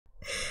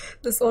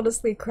This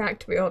honestly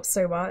cracked me up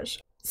so much.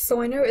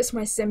 So I noticed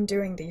my sim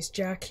doing these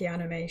jerky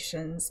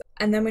animations,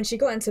 and then when she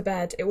got into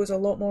bed, it was a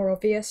lot more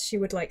obvious. She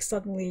would like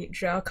suddenly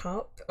jerk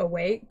up,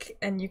 awake,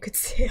 and you could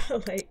see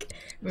her like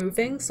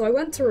moving. So I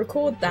went to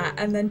record that,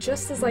 and then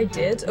just as I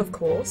did, of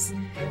course,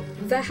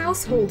 their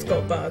household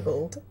got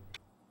burgled.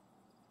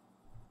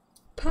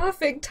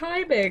 Perfect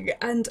timing!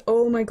 And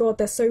oh my god,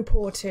 they're so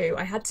poor too.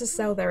 I had to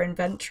sell their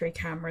inventory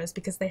cameras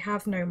because they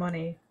have no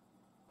money.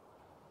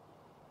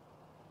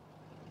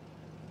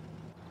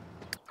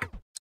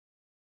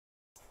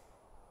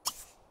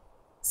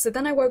 So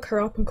then I woke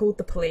her up and called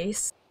the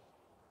police.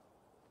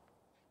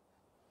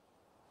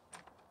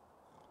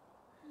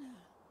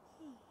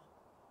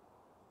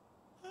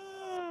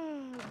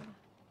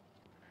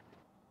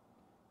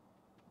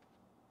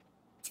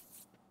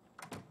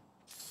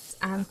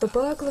 And the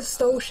burglar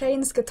stole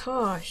Shane's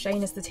guitar.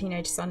 Shane is the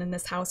teenage son in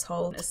this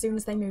household. As soon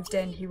as they moved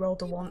in, he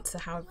rolled a want to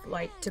have,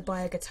 to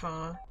buy a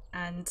guitar.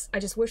 And I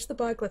just wish the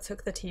burglar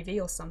took the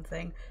TV or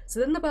something.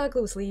 So then the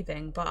burglar was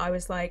leaving, but I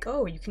was like,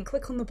 oh, you can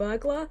click on the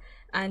burglar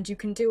and you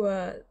can do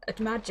a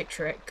magic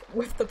trick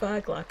with the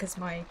burglar, because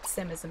my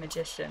sim is a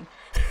magician.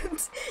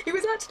 He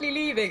was actually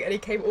leaving and he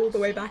came all the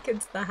way back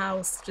into the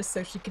house just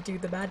so she could do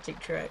the magic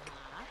trick.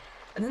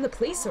 And then the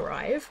police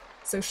arrive,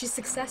 so she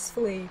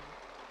successfully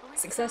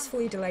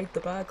delayed the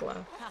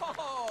burglar.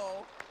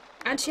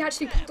 And she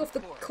actually pulled off the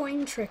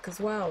coin trick as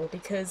well,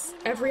 because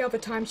every other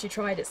time she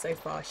tried it so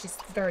far, she's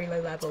very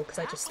low level because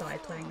I just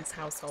started playing this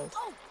household,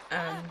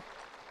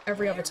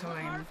 every other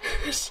time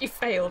she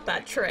failed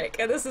that trick,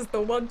 and this is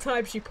the one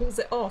time she pulls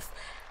it off.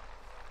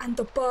 And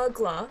the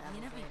burglar,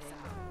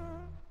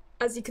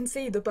 as you can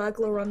see, the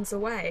burglar runs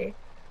away.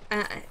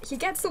 He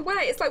gets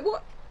away. It's like,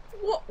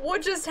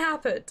 what just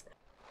happened?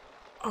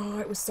 Oh,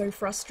 it was so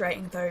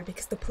frustrating though,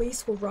 because the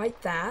police were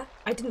right there.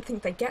 I didn't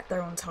think they'd get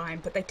there on time,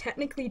 but they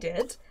technically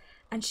did.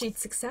 And she'd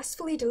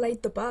successfully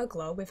delayed the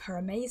burglar with her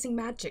amazing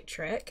magic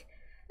trick.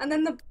 And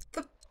then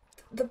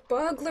the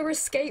burglar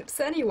escapes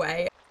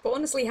anyway. But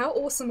honestly, how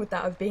awesome would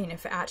that have been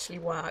if it actually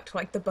worked?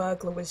 Like the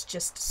burglar was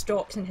just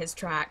stopped in his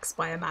tracks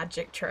by a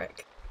magic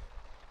trick.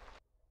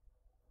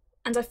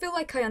 And I feel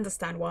like I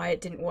understand why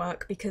it didn't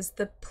work, because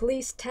the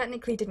police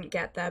technically didn't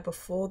get there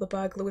before the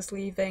burglar was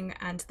leaving,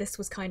 and this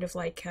was kind of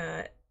like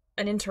an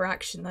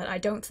interaction that I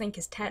don't think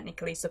is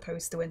technically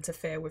supposed to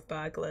interfere with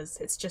burglars.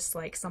 It's just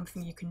like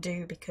something you can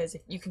do because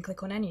you can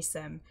click on any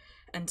sim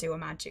and do a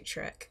magic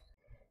trick.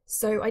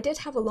 So I did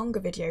have a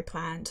longer video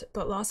planned,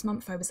 but last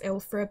month I was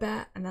ill for a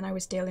bit, and then I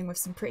was dealing with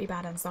some pretty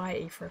bad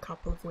anxiety for a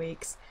couple of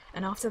weeks,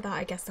 and after that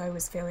I guess I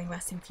was feeling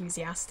less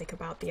enthusiastic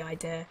about the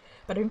idea.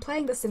 But I've been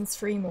playing The Sims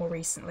 3 more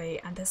recently,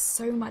 and there's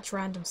so much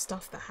random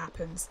stuff that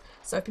happens,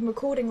 so I've been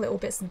recording little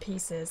bits and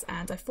pieces,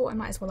 and I thought I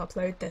might as well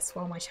upload this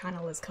while my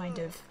channel is kind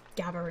of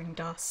gathering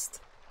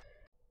dust.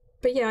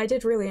 But yeah, I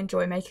did really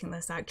enjoy making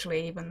this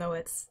actually, even though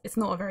it's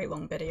not a very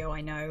long video, I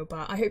know,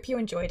 but I hope you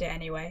enjoyed it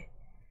anyway.